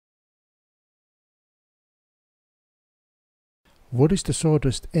What is the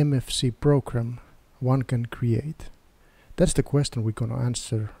shortest MFC program one can create? That's the question we're gonna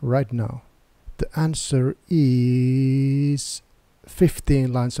answer right now. The answer is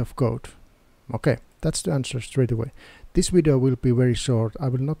 15 lines of code. Okay, that's the answer straight away. This video will be very short. I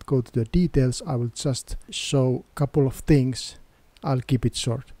will not go to the details. I will just show a couple of things. I'll keep it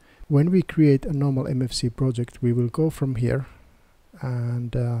short. When we create a normal MFC project, we will go from here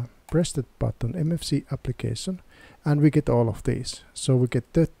and press that button, MFC Application, and we get all of these. So we get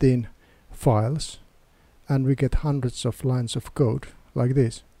 13 files and we get hundreds of lines of code like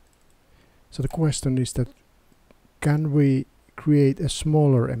this. So the question is that, can we create a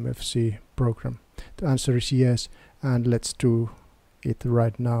smaller MFC program? The answer is yes, and let's do it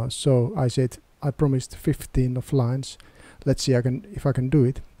right now. So I said I promised 15 of lines. Let's see if I can do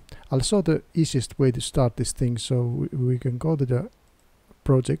it. I'll show the easiest way to start this thing. So we can go to the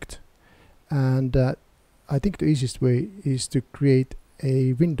project, and I think the easiest way is to create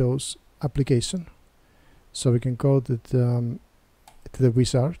a Windows application. So we can go to the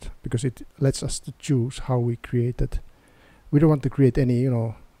wizard, because it lets us to choose how we create it. We don't want to create any,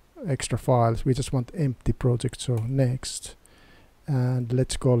 extra files. We just want empty project. So next, and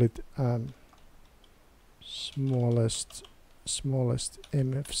let's call it smallest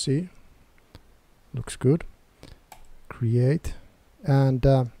MFC. Looks good. Create, and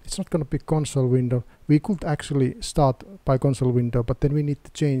it's not going to be console window. We could actually start by console window, but then we need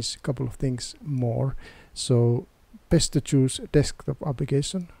to change a couple of things more. So best to choose desktop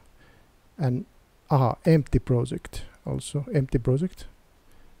application, and empty project, also empty project,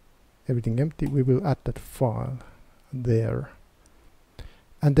 everything empty. We will add that file there,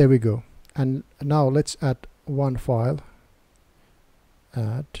 and there we go. And now let's add one file.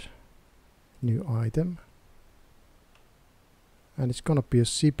 Add new item, and it's gonna be a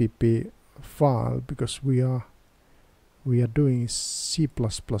CPP file because we are doing C++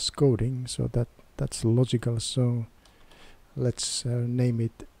 coding, so that's logical. So let's name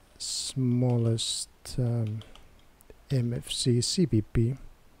it smallest MFC CPP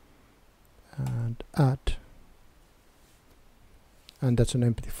and add, and that's an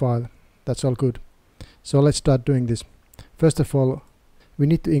empty file. That's all good. So let's start doing this. First of all, we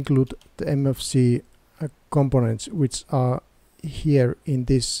need to include the MFC components, which are here in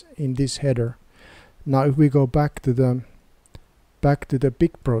this header. Now if we go back to the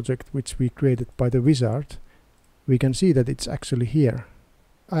big project which we created by the wizard, we can see that it's actually here.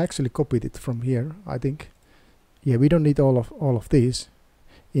 I actually copied it from here, I think. Yeah, we don't need all of these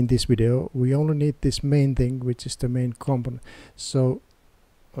in this video. We only need this main thing, which is the main component. So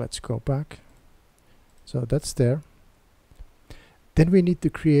let's go back. So that's there. Then we need to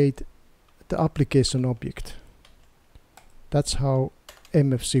create the application object. That's how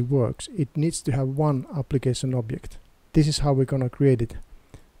MFC works. It needs to have one application object. This is how we're gonna create it.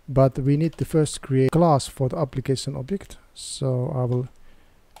 But we need to first create a class for the application object. So I will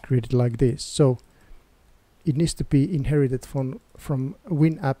create it like this. So it needs to be inherited from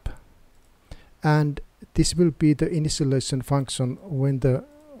WinApp, and this will be the initialization function. When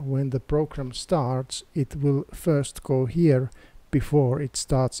the program starts, it will first go here before it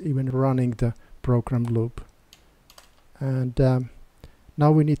starts even running the program loop. And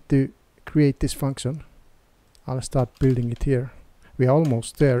now we need to create this function. I'll start building it here. We are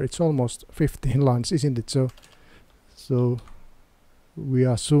almost there. It's almost 15 lines, isn't it? So we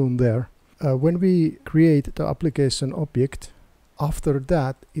are soon there. When we create the application object, after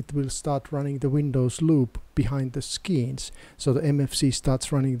that it will start running the Windows loop behind the scenes. So the MFC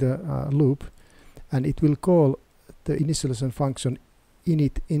starts running the loop, and it will call the initialization function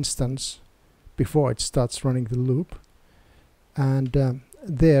init instance before it starts running the loop. And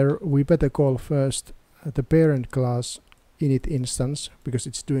there we better call first the parent class init instance, because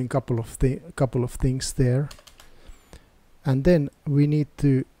it's doing couple of things there. And then we need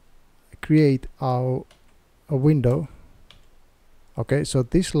to create a window. Okay, so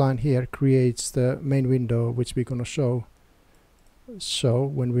this line here creates the main window, which we're gonna show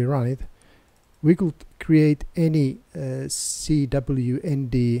when we run it. We could create any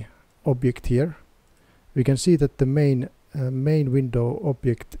CWND object here. We can see that the main window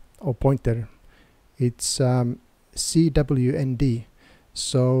object or pointer, it's CWND.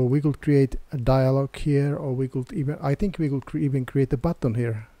 So we could create a dialog here, or we could even, I think we could even create a button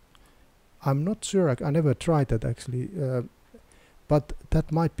here. I'm not sure, I never tried that actually, but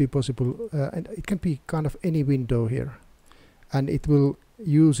that might be possible, and it can be kind of any window here, and it will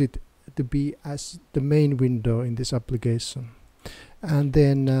use it to be as the main window in this application. And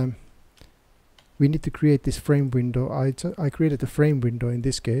then we need to create this frame window. I created a frame window in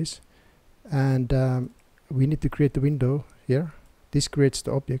this case, and we need to create the window here. This creates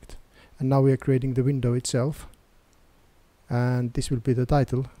the object, and now we are creating the window itself, and this will be the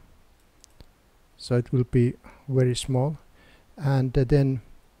title, so it will be very small. And then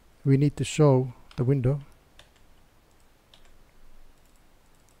we need to show the window.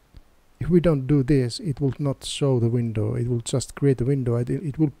 If we don't do this, it will not show the window, it will just create a window.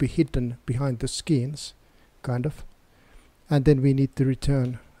 It will be hidden behind the skins, kind of. And then we need to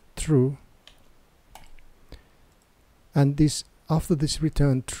return true. And this, after this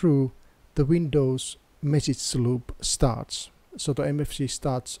return true, the Windows message loop starts. So the MFC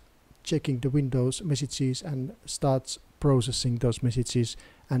starts checking the Windows messages and starts processing those messages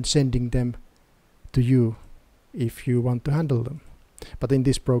and sending them to you if you want to handle them. But in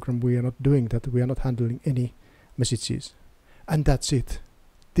this program we are not doing that. We are not handling any messages. And that's it.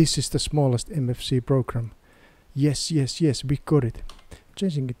 This is the smallest MFC program. Yes, yes, yes, we got it.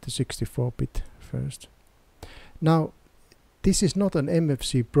 Changing it to 64-bit first. Now, this is not an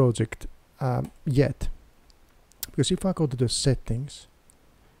MFC project yet. Because if I go to the settings,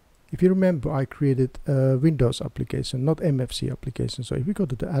 if you remember, I created a Windows application, not MFC application. So if we go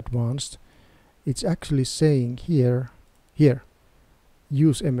to the advanced, it's actually saying here,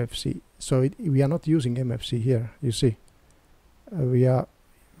 use MFC. So we are not using MFC here, you see. We are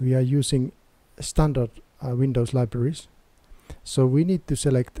using standard Windows libraries. So we need to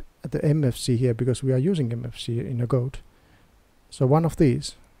select the MFC here because we are using MFC in a code. So one of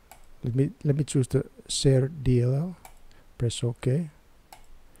these, let me choose the share DLL, press OK.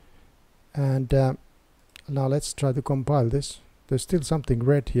 And now let's try to compile this. There's still something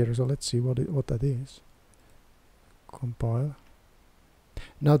red here, so let's see what that is. Compile.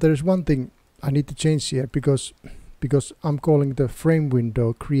 Now there is one thing I need to change here because I'm calling the frame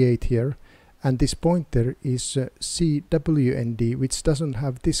window create here, and this pointer is CWND, which doesn't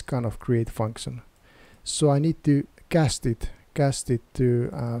have this kind of create function. So I need to cast it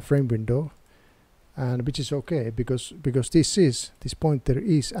to frame window, and which is okay because this pointer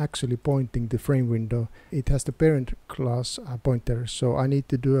is actually pointing the frame window. It has the parent class pointer, so I need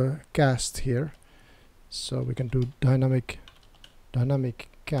to do a cast here. So we can do dynamic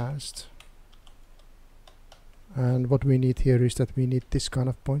cast, and what we need here is that we need this kind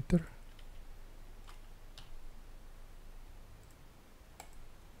of pointer.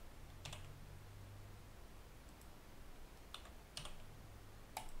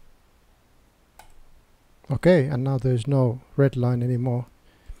 Okay, and now there's no red line anymore.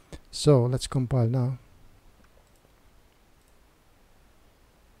 So let's compile now.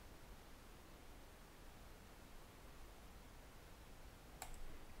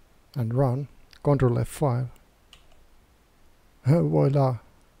 And run. Control F5. Voila.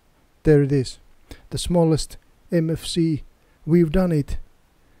 There it is. The smallest MFC. We've done it.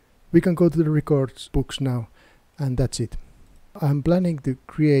 We can go to the records books now. And that's it. I'm planning to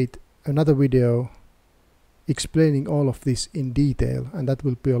create another video explaining all of this in detail, and that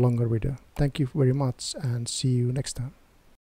will be a longer video. Thank you very much and see you next time.